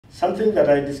something that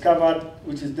I discovered,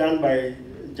 which is done by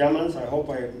Germans. I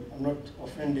hope I'm not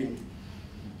offending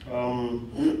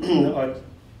our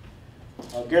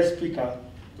guest speaker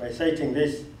by citing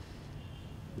this,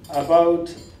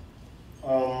 about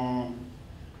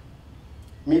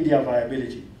media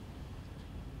viability.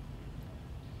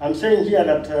 I'm saying here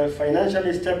that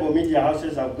financially stable media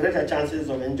houses have greater chances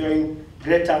of enjoying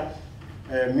greater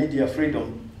media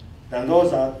freedom than those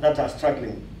that are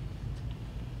struggling.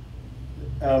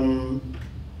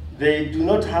 They do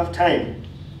not have time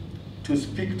to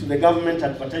speak to the government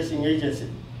advertising agency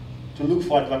to look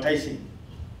for advertising,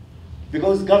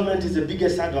 because government is the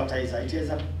biggest advertiser. It has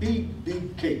a big,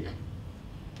 big cake.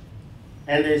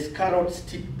 And there's carrot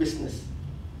stick business,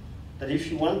 that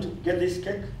if you want to get this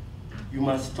cake, you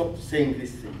must stop saying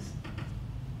these things,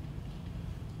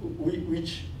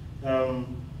 which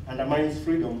undermines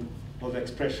freedom of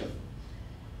expression.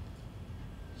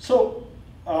 So,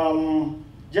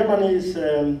 Germany's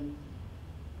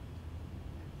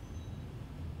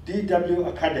DW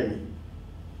Academy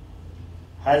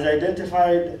has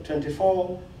identified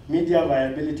 24 media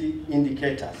viability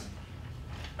indicators.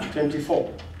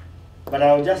 24. But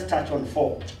I'll just touch on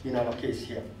 4 in our case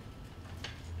here.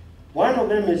 One of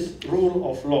them is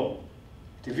rule of law.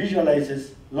 It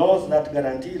visualizes laws that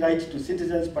guarantee right to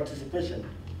citizens' participation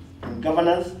in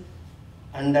governance,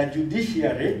 and a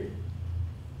judiciary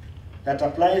that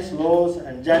applies laws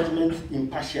and judgments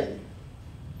impartially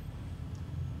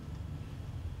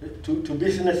to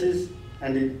businesses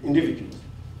and individuals.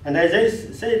 And as I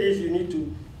say this, you need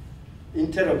to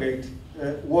interrogate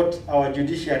what our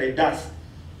judiciary does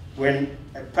when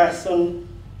a person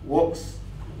walks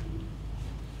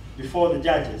before the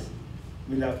judges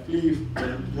with a plea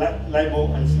of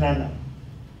libel and slander.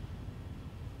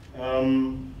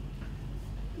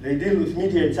 They deal with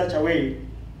media in such a way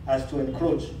as to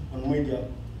encroach on media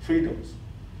freedoms.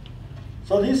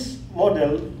 So this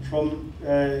model from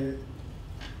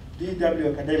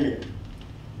DW Academia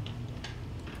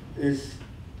is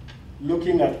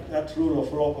looking at that rule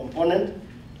of law component.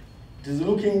 It is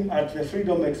looking at the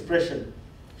freedom of expression,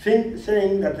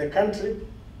 saying that the country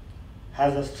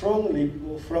has a strong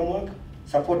legal framework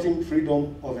supporting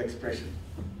freedom of expression.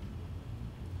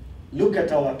 Look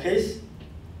at our case,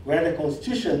 where the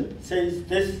Constitution says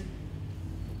this,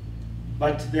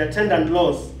 but the attendant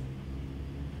laws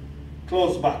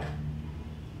close back.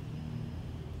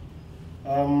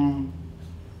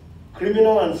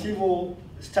 Criminal and civil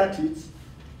statutes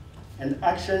and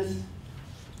actions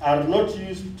are not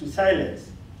used to silence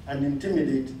and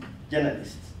intimidate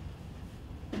journalists.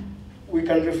 We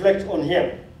can reflect on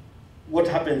here what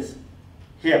happens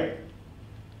here.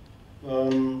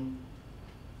 That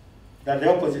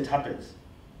the opposite happens.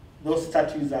 Those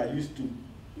statutes are used to,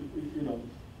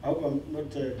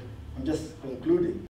 I'm just concluding.